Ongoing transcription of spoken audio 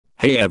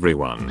Hey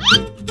everyone.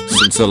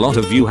 Since a lot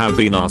of you have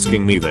been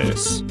asking me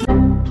this.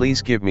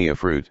 Please give me a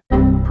fruit.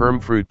 Perm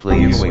fruit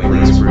please.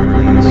 Please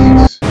fruit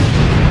please.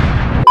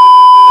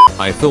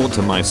 I thought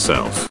to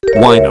myself,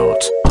 why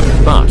not?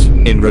 But,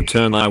 in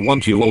return I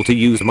want you all to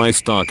use my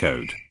star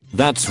code.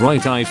 That's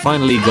right, I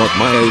finally got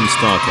my own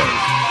star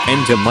code.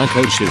 Enter my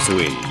code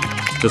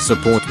ShisuiXI to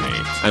support me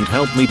and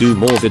help me do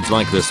more vids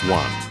like this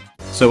one.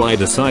 So I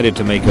decided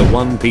to make a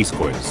One Piece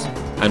quiz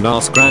and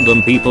ask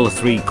random people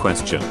 3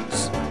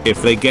 questions.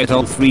 If they get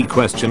all 3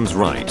 questions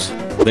right,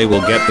 they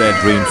will get their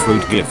dream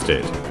fruit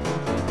gifted.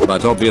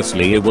 But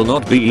obviously it will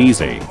not be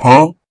easy.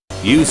 Huh?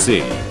 You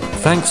see,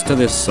 thanks to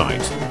this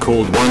site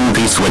called One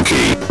Piece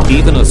Wiki,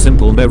 even a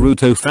simple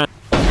Naruto fan.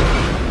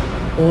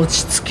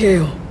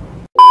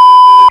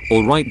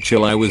 Alright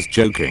chill, I was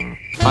joking.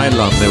 I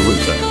love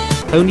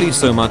Naruto. Only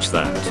so much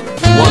that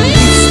One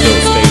Piece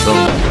still stays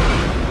on.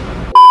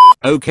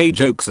 Okay,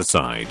 jokes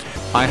aside,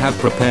 I have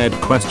prepared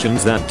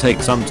questions that take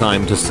some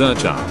time to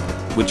search up,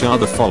 which are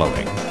the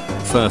following.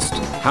 First,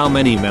 how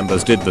many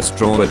members did the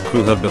Straw Hat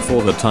crew have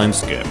before the time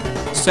skip?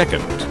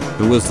 Second,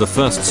 who was the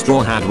first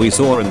Straw Hat we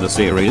saw in the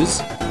series?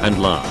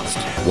 And last,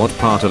 what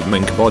part of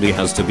mink body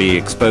has to be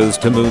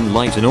exposed to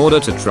moonlight in order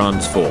to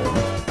transform?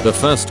 The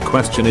first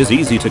question is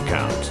easy to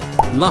count.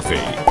 Luffy,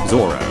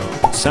 Zoro,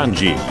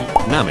 Sanji,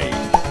 Nami,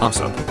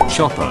 Usopp,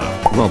 Chopper,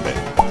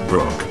 Robin,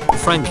 Brook,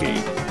 Frankie.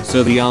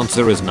 So the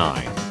answer is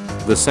 9.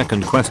 The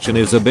second question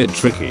is a bit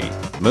tricky.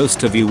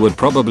 Most of you would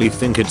probably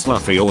think it's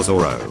Luffy or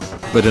Zoro,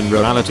 but in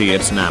reality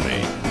it's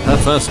Nami. Her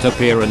first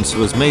appearance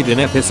was made in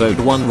episode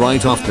 1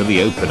 right after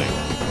the opening,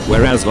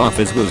 whereas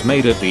Luffy's was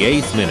made at the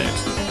 8th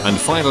minute. And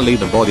finally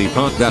the body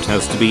part that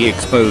has to be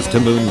exposed to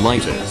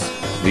moonlight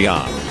is the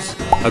arms.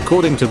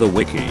 According to the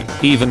wiki,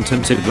 even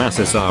tinted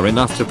glasses are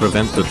enough to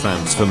prevent the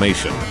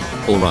transformation.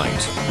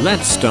 Alright,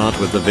 let's start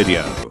with the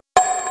video.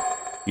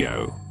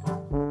 Yo.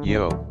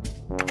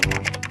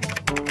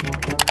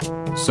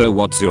 So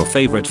what's your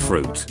favorite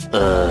fruit?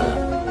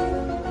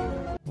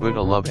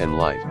 Buddha, love and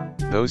light.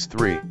 Those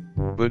 3.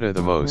 Buddha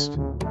the most.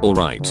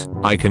 Alright,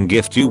 I can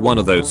gift you one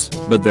of those,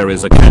 but there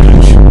is a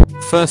catch.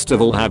 First of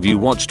all, have you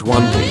watched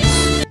One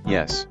Piece?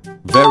 Yes.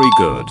 Very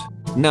good.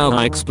 Now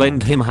I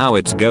explained him how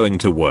it's going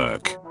to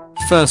work.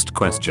 First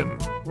question.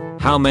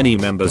 How many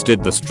members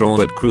did the Straw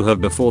Hat crew have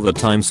before the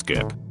time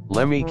skip?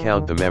 Let me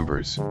count the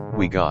members.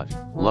 We got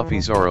Luffy,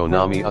 Zoro,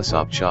 Nami,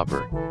 Usopp,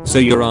 Chopper. So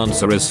your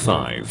answer is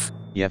 5.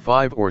 Yeah,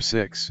 5 or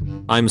 6.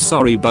 I'm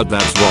sorry, but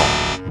that's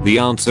wrong. The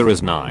answer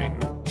is 9.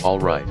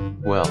 Alright,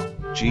 well,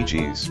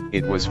 GG's,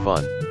 it was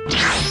fun.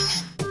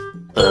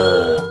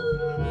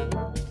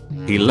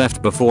 He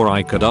left before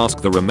I could ask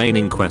the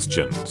remaining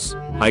questions.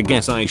 I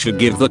guess I should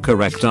give the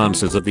correct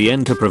answers at the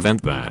end to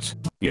prevent that.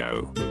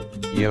 Yo.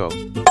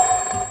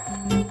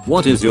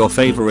 What is your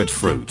favorite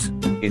fruit?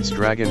 It's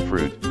dragon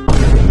fruit.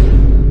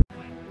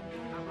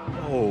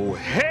 Oh,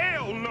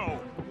 hell no!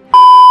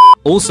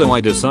 Also, I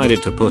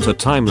decided to put a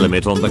time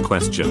limit on the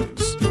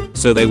questions,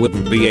 so they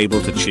wouldn't be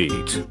able to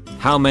cheat.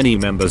 How many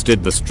members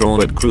did the Straw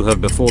Hat crew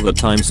have before the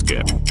time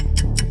skip?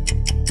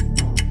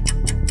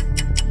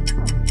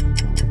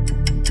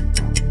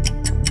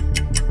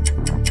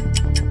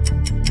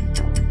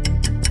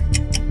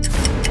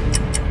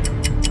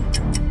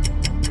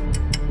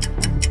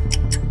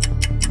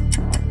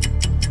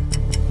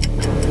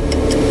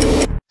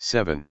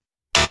 Seven.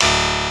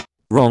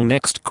 Wrong.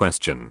 Next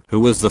question.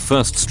 Who was the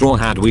first Straw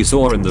Hat we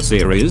saw in the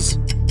series?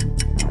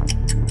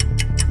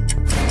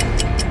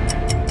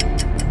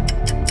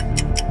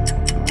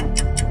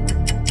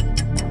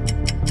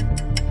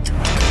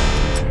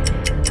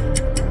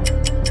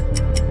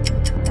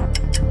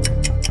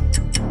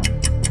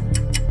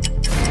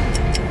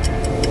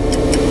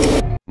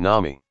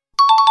 Nami.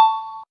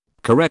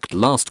 Correct.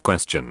 Last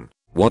question.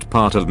 What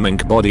part of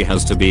mink body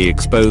has to be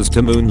exposed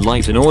to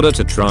moonlight in order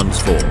to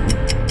transform?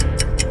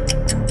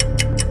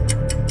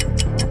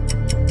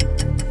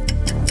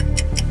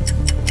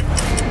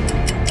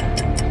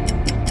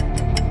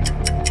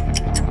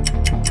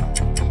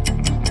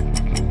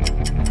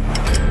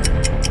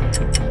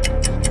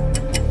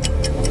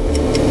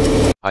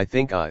 I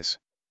think eyes.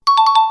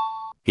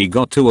 He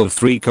got 2 of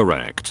 3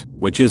 correct,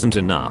 which isn't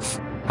enough.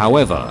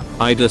 However,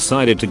 I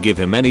decided to give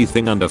him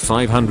anything under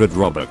 500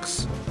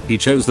 Robux. He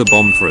chose the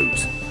bomb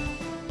fruit.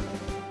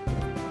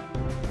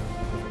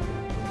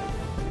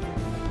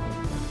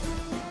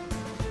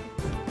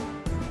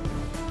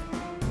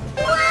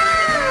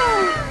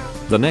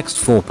 The next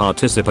 4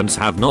 participants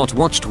have not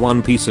watched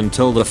One Piece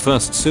until the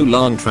first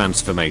Sulang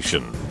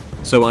transformation.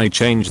 So I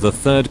changed the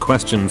 3rd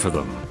question for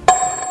them.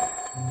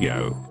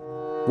 Yo.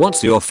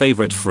 What's your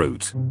favorite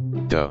fruit?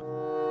 Duh.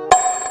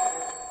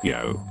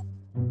 Yo.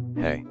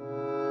 Hey.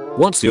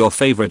 What's your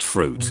favorite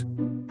fruit?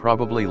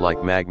 Probably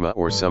like magma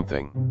or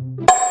something.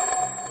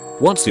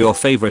 What's your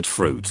favorite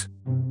fruit?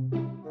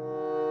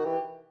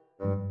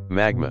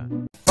 Magma.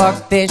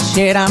 Fuck this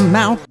shit, I'm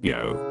out.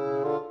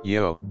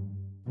 Yo.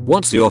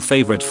 What's your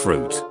favorite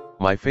fruit?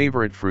 My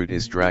favorite fruit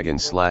is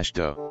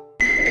dragon/dough.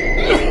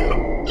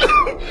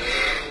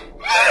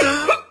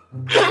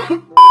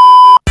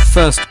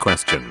 First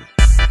question.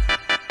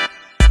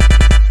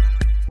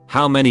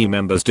 How many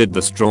members did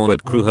the Straw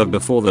Hat crew have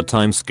before the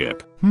time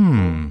skip?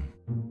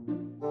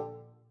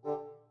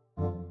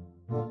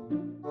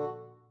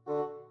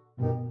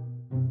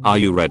 Are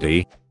you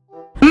ready?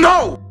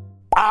 No!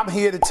 I'm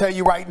here to tell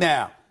you right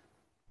now.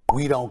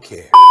 We don't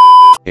care.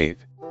 8.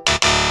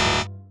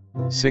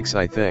 6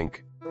 I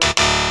think.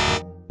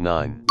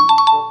 9.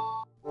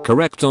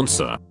 Correct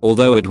answer,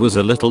 although it was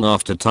a little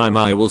after time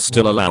I will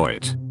still allow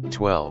it.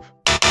 12.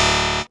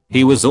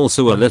 He was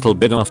also a little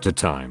bit after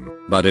time,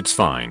 but it's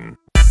fine.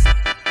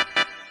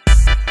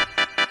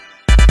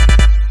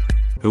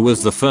 Who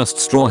was the first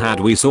Straw Hat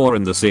we saw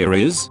in the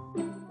series?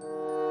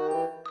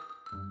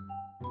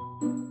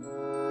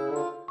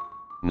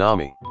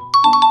 Nami.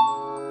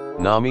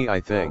 Nami I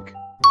think.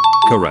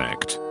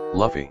 Correct.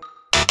 Luffy.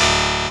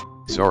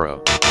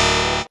 Zoro.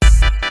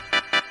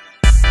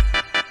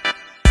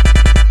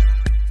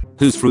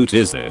 Whose fruit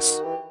is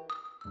this?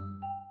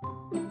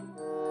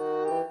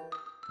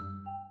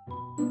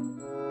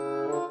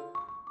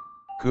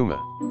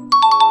 Kuma.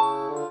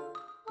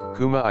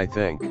 Kuma I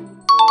think.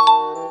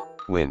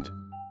 Wind.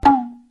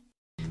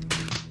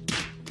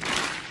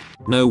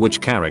 Know which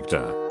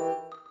character?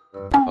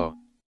 Oh.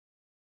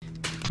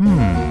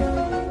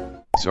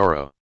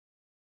 Zoro.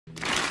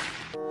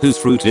 Whose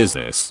fruit is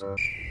this?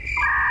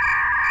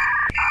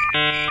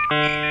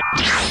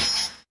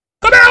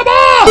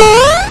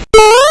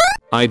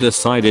 I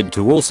decided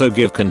to also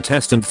give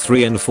contestant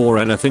 3 and 4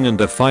 anything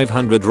under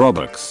 500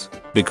 Robux,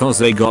 because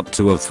they got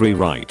 2 of 3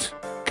 right.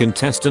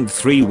 Contestant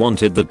 3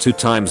 wanted the 2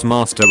 times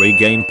mastery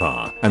game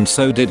par, and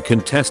so did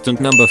contestant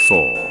number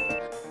 4.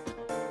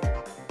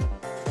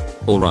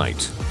 Alright,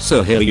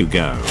 so here you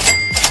go.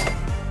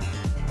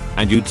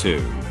 And you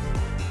too.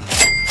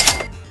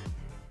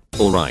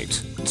 Alright,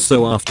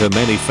 so after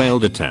many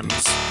failed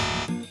attempts,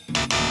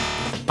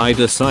 I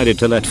decided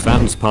to let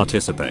fans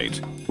participate,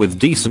 with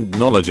decent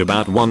knowledge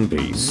about One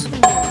Piece.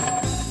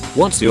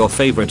 What's your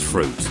favorite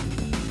fruit?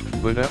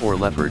 Buddha or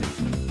leopard?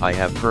 I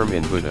have perm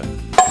in Buddha.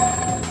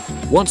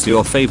 What's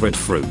your favorite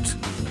fruit?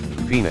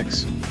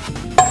 Phoenix.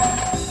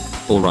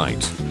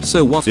 Alright,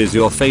 so what is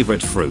your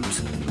favorite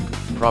fruit?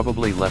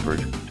 Probably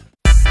leopard.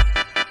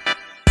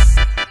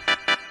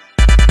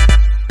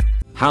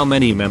 How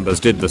many members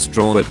did the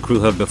Straw Hat crew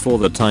have before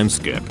the time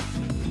skip?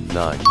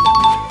 9.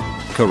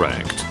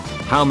 Correct.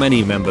 How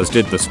many members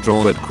did the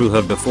Straw Hat crew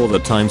have before the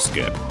time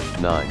skip?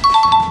 9.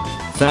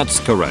 That's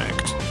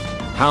correct.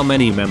 How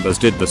many members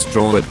did the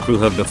Straw Hat crew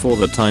have before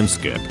the time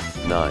skip?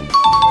 9.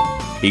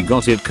 He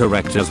got it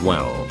correct as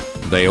well.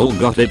 They all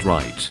got it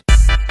right.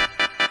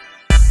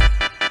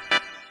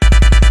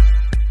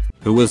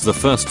 Who was the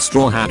first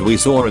Straw Hat we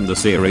saw in the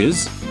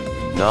series?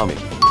 Nami.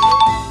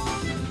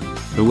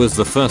 Who was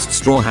the first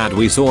Straw Hat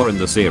we saw in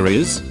the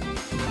series?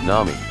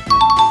 Nami.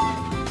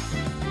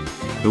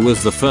 Who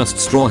was the first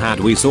Straw Hat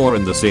we saw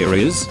in the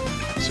series?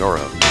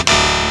 Zoro.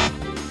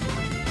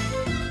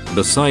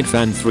 Beside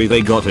fan 3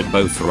 they got it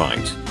both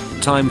right.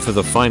 Time for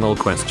the final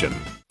question.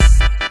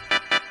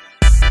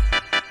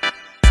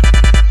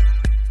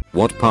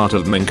 What part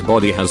of mink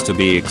body has to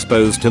be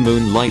exposed to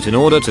moonlight in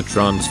order to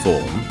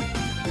transform?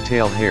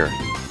 Tail, hair.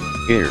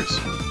 Ears.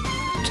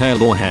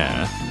 Tail or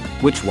hair?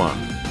 Which one?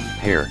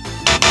 Hair.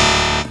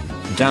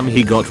 Damn,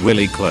 he got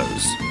really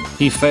close.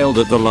 He failed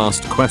at the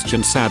last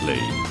question sadly,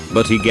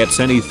 but he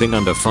gets anything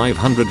under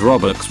 500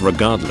 Robux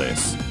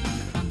regardless.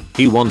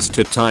 He wants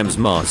 2 times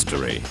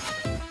mastery.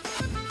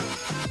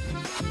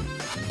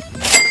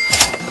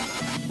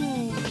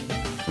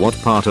 What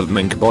part of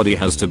mink body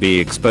has to be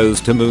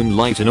exposed to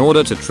moonlight in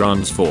order to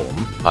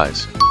transform?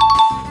 Eyes.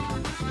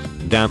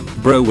 Damn,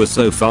 bro was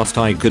so fast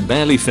I could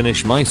barely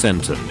finish my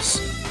sentence.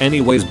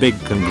 Anyways, big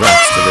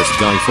congrats to this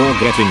guy for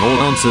getting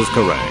all answers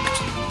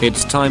correct.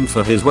 It's time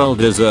for his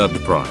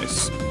well-deserved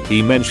prize.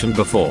 He mentioned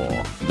before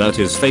that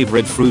his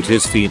favorite fruit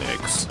is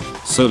Phoenix,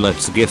 so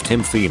let's gift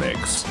him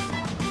Phoenix.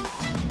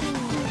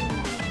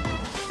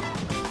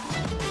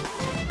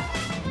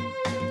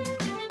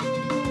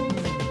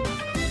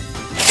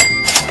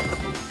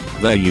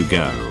 There you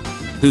go.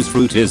 Whose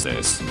fruit is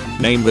this?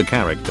 Name the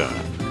character.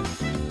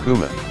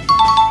 Kuma.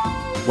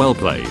 Well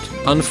played.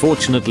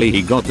 Unfortunately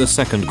he got the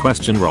second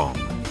question wrong,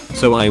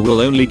 so I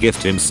will only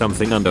gift him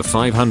something under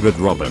 500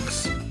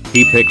 Robux.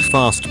 He picked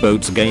Fast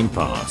Boat's Game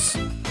Pass.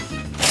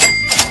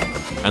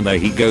 And there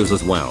he goes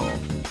as well.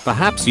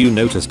 Perhaps you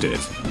noticed it,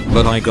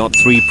 but I got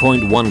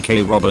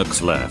 3.1k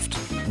Robux left,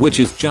 which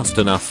is just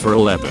enough for a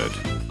leopard.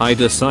 I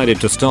decided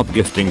to stop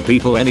gifting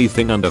people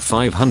anything under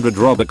 500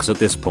 Robux at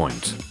this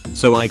point,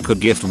 so I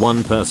could gift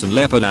one person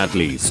leopard at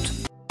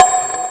least.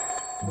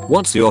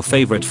 What's your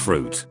favorite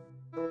fruit?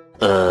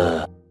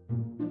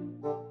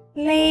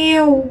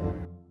 Leo.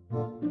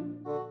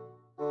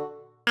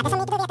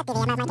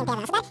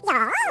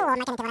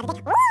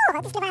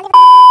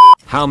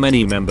 How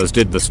many members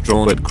did the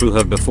Straw Hat crew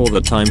have before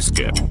the time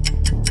skip?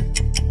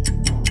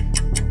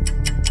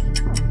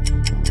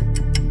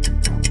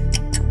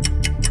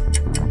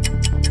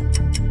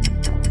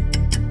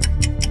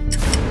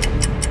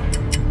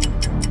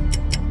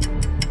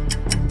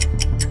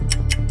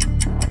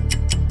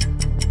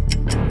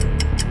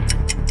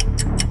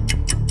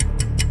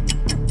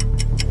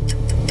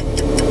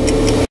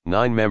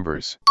 9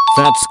 members.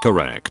 That's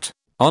correct.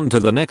 On to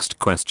the next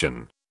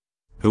question.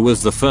 Who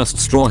was the first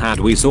Straw Hat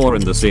we saw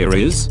in the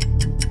series?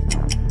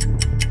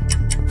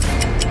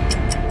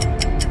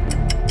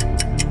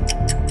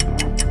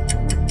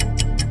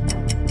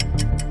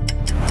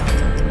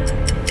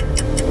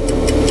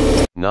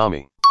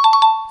 Nami.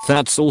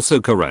 That's also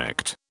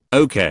correct.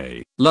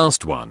 Okay,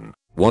 last one.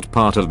 What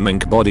part of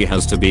mink body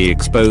has to be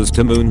exposed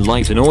to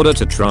moonlight in order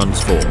to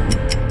transform?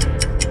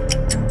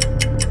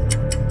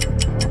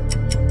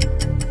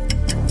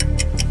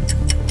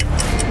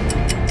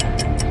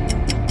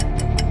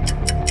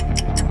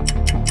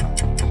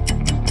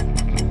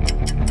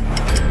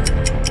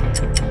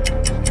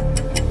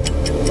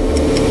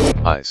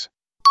 Eyes.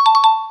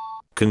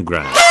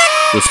 Congrats.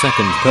 The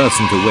second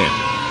person to win.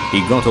 He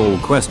got all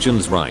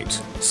questions right,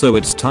 so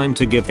it's time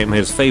to give him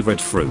his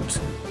favorite fruit.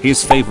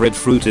 His favorite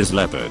fruit is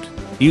leopard.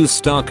 Use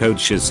star code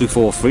SHISU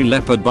for free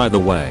leopard, by the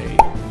way.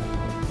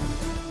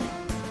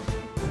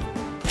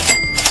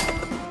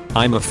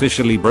 I'm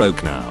officially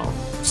broke now.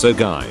 So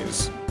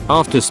guys,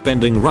 after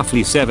spending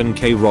roughly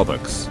 7k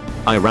Robux,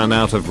 I ran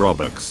out of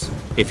Robux.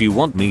 If you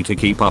want me to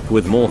keep up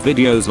with more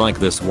videos like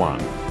this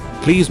one,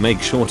 please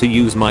make sure to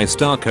use my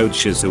star code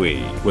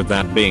SHISUI. With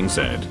that being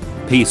said,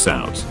 peace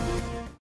out.